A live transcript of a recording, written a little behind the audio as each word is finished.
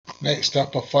Next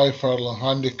up, a 5 furlong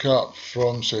handicap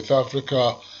from South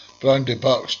Africa. Brandy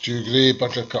Buck, Stu Gray,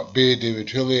 Buttercup Bay, David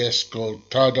Hooley, Escort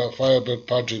Tada, Firebird,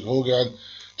 Patrick Hogan.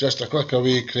 Just a click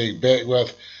away, Craig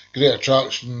Beckwith. Great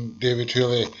Attraction, David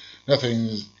Hooley.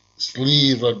 Nothing's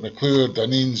Lee, Rod McClure,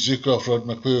 Daneen Zukov, Rod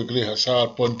McClure, Grey Hussar,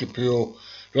 Pontypool.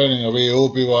 Running away,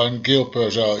 Obi-Wan, Gale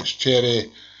Powers, Alex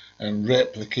Cherry, and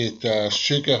Replicator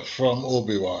Sugar from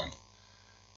Obi-Wan.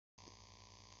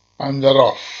 And they're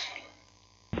off.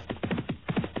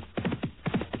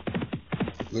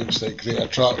 Looks like Great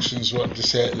Attractions want to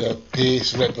set the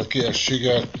pace. Replicator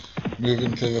Sugar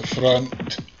moving to the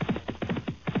front.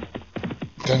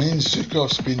 Daneen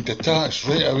Zukov's been detached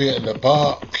right away at the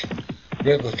back.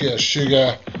 Replicator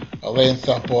Sugar a length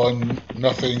up on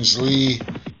Nothing's Lee.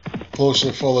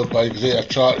 Closely followed by Great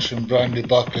Attraction, Brandy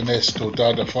Buck and Esco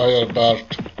Dada Firebird.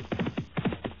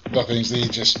 Nothing's Lee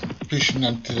just pushing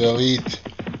into the lead.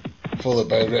 Followed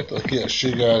by Replicator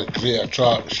Sugar, Great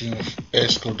Attraction,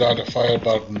 Esco Dada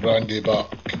Firebird and Brandy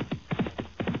Buck.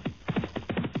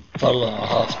 Furlong and a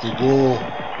half to go.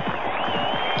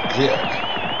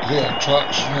 Great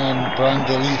Attraction and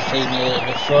Brandy Lee fighting out at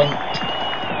the front.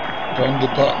 Brandy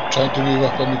Buck trying to move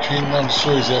up in between them,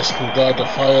 so is Esco Dada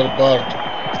Firebird.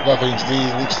 Nothing's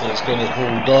Lee looks like it's going to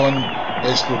hold on.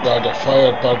 Esco Dada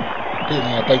Firebird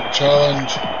putting in a big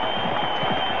challenge.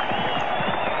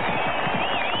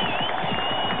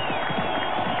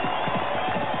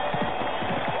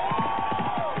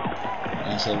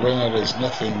 The winner is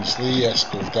Nothing's Lee,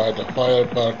 Esco Dada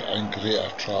Firebird and Great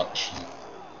Attraction.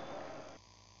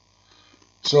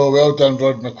 So well done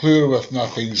Rod McClure with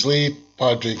Nothing's Lee,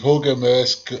 Patrick Hogan with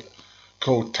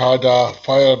Esco Dada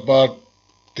Firebird,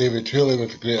 David Hooley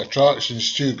with Great Attraction,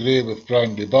 Stu Gray with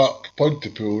Brandy Buck,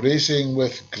 Pontypool Racing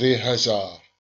with Grey Hussar.